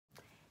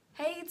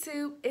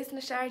YouTube, it's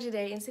Nashará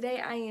Jadé, and today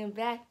I am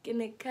back in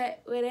the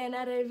cut with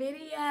another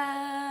video.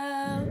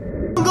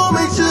 I'm gonna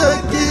make sure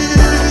I get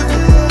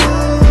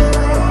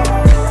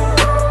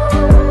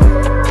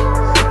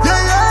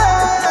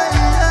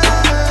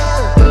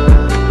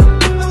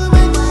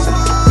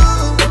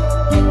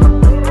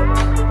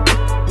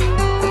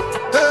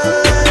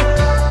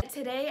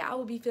Today I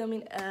will be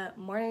filming a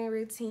morning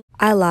routine.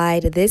 I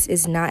lied, this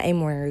is not a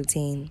morning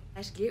routine.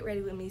 Get ready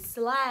with me /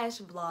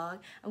 vlog.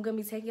 I'm gonna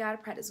be taking y'all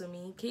to practice with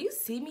me. Can you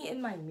see me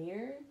in my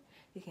mirror?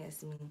 You can't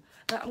see me,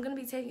 but I'm gonna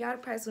be taking y'all to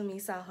practice with me,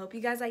 so I hope you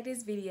guys like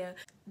this video.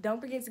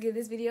 Don't forget to give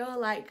this video a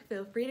like,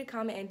 feel free to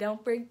comment, and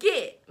don't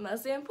forget,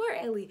 most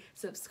importantly,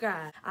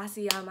 subscribe. I'll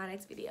see y'all in my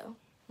next video.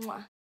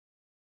 Mwah.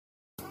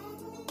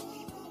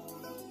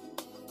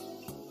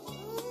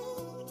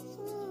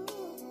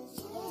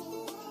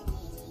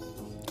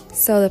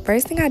 So the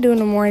first thing I do in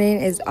the morning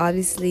is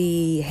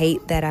obviously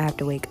hate that I have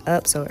to wake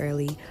up so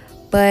early.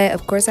 But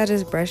of course I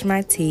just brush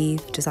my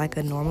teeth just like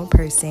a normal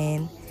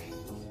person.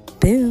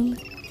 Boom.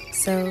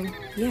 So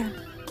yeah.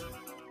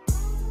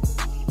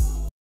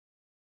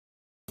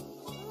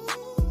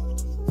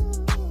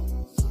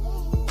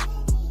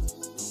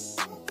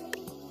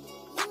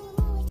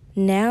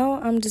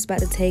 Now I'm just about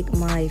to take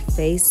my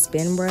face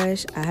spin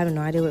brush. I have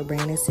no idea what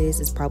brand this is.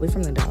 It's probably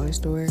from the dollar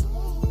store.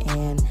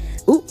 And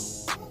ooh,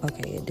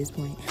 okay at this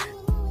point.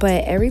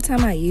 But every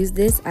time I use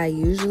this, I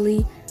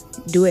usually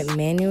do it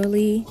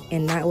manually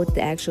and not with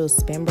the actual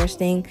spin brush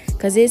thing,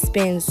 because it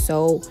spins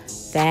so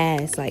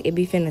fast, like it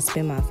be finna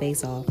spin my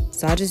face off.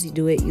 So I just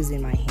do it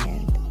using my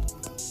hand.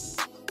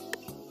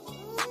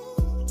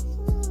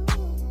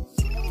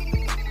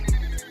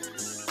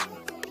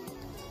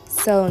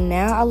 So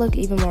now I look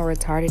even more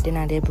retarded than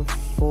I did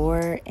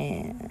before.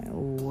 And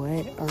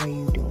what are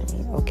you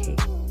doing? Okay.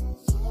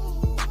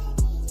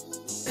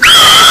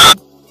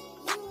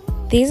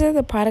 These are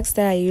the products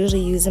that I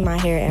usually use in my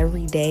hair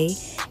every day.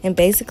 And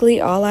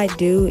basically all I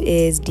do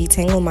is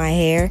detangle my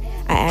hair.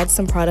 I add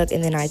some product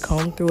and then I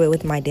comb through it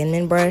with my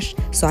Denman brush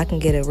so I can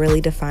get a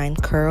really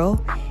defined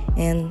curl.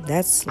 And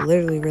that's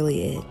literally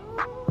really it.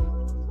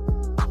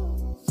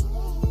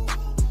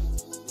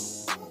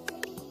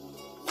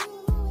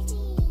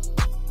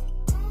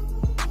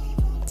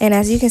 And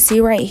as you can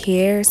see right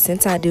here,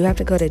 since I do have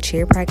to go to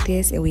cheer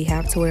practice and we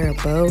have to wear a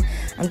bow,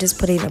 I'm just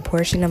putting a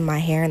portion of my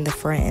hair in the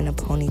front in a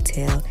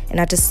ponytail. And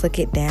I just slick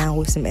it down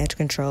with some edge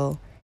control.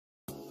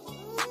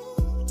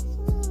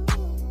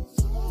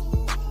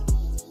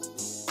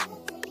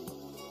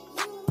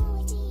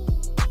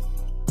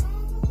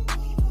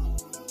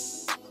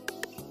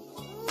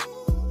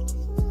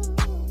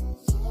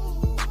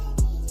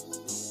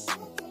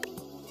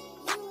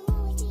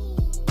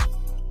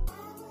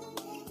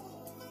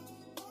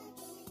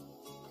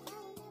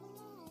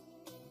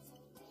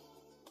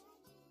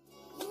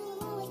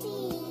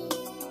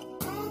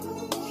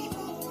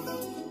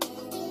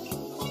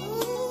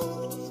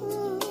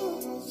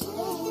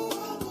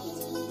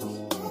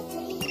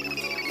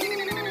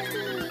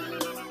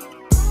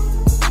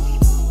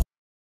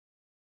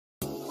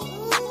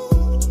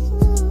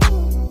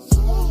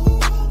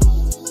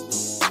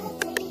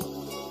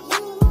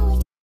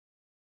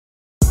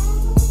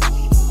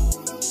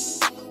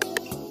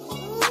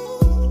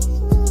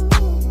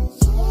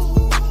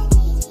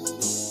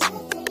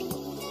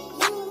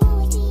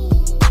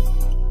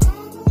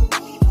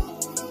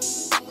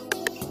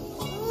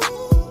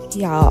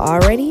 Y'all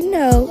already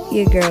know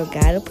your girl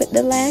gotta put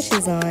the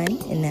lashes on,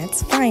 and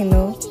that's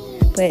final,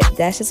 but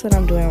that's just what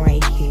I'm doing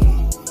right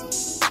here.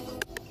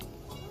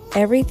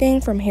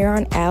 Everything from here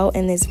on out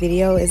in this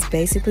video is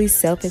basically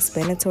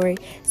self-explanatory,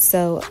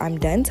 so I'm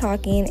done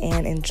talking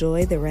and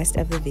enjoy the rest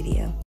of the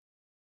video.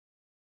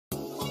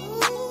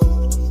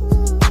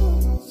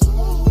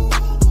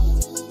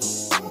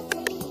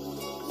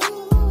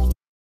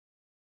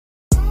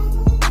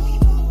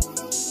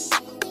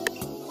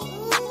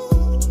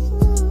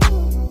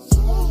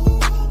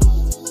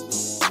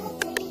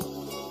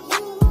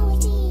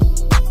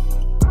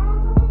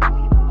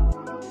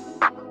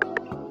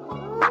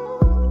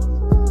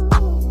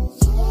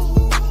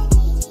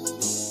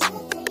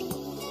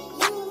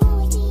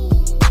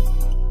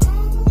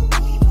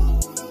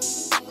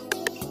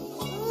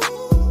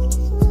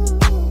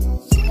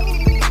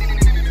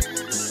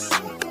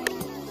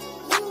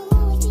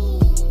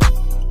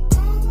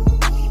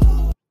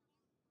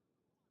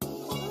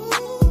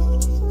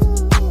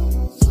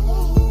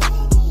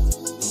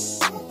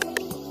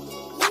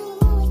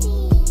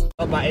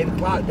 By 8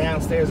 o'clock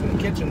downstairs in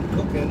the kitchen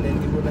cooking,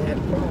 then you wouldn't have had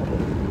a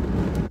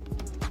problem.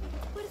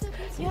 What is up,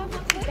 yeah,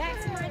 welcome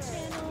back to my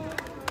channel.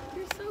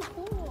 You're so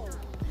cool.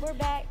 We're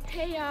back.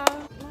 Hey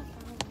y'all.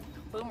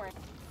 Boomerang.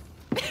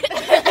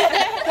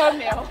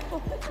 Thumbnail.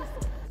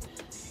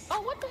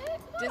 Oh, what the heck?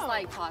 No. Just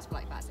like pause for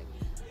like 5 seconds.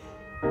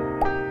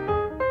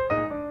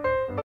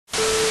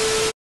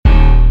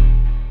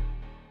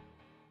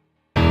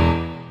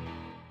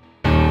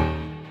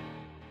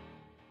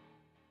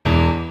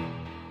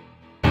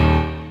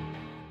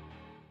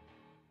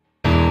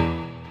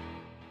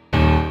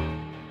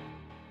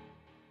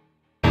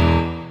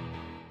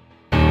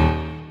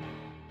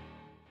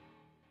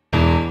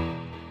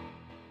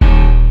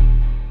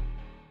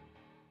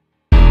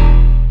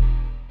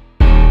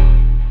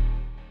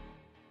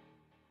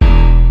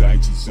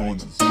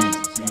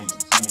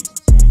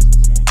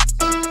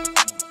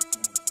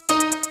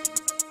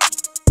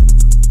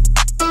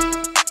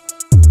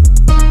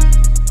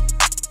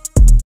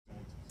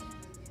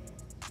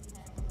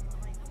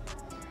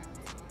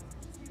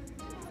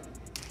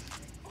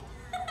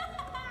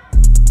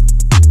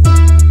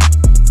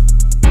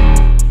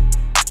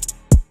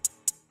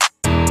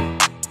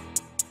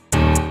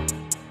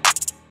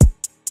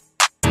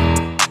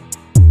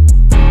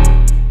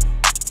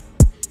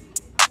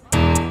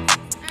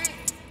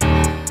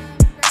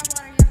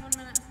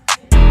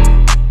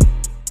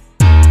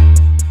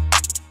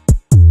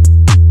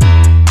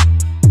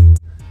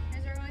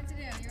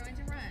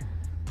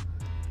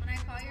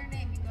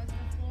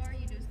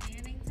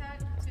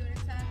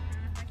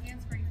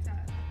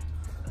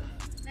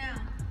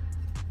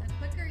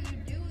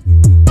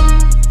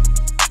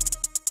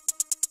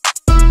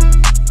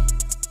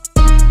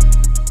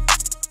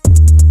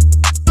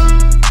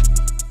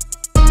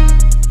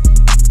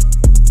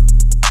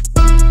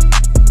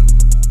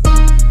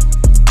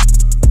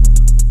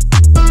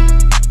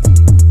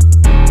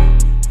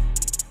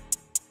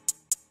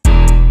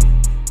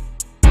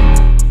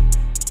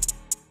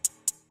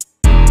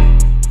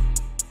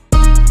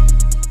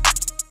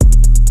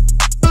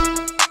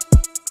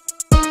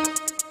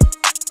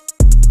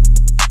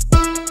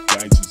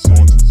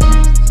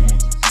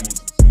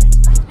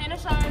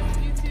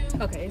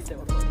 Okay, it's still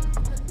recording.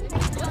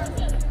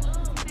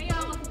 Hey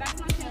y'all, welcome back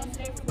to my channel.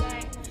 Today for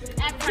today.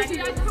 Make sure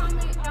y'all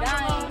comment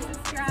down below,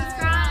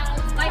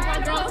 subscribe, like my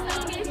girl.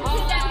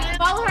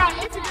 Follow her on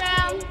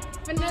Instagram,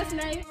 Vanessa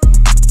Nate.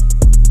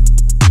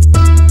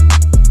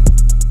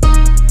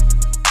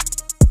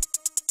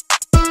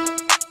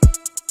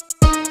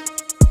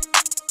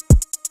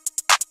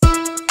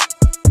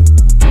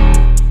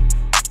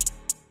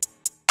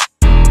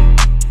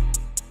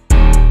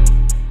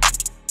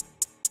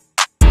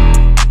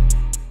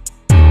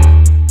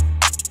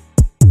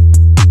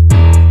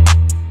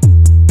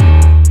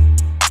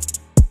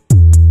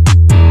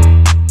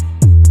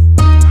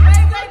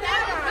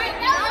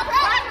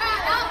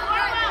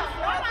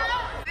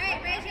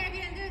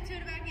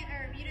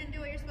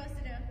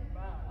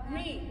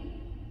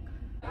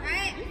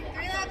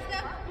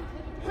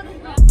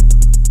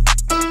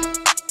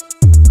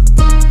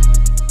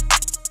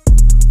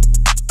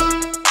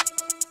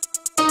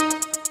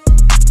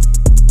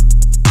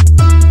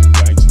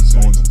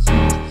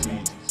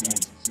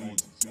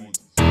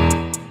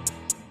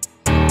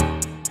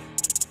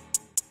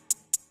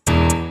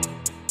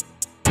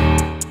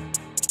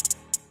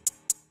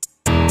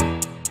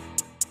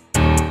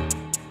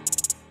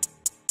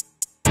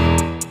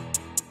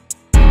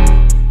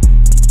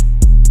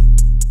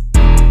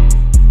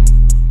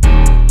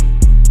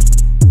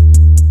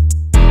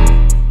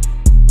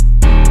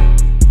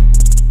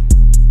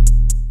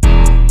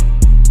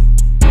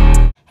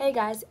 Hey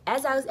guys,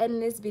 as I was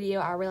editing this video,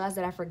 I realized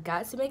that I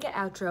forgot to make an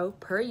outro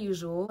per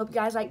usual. Hope you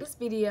guys like this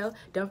video.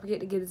 Don't forget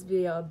to give this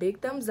video a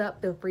big thumbs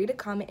up. Feel free to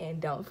comment and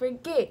don't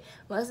forget,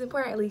 most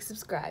importantly,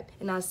 subscribe.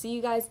 And I'll see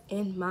you guys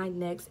in my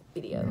next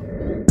video.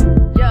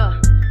 Yeah,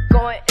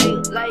 going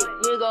 8 like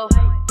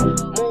nigga.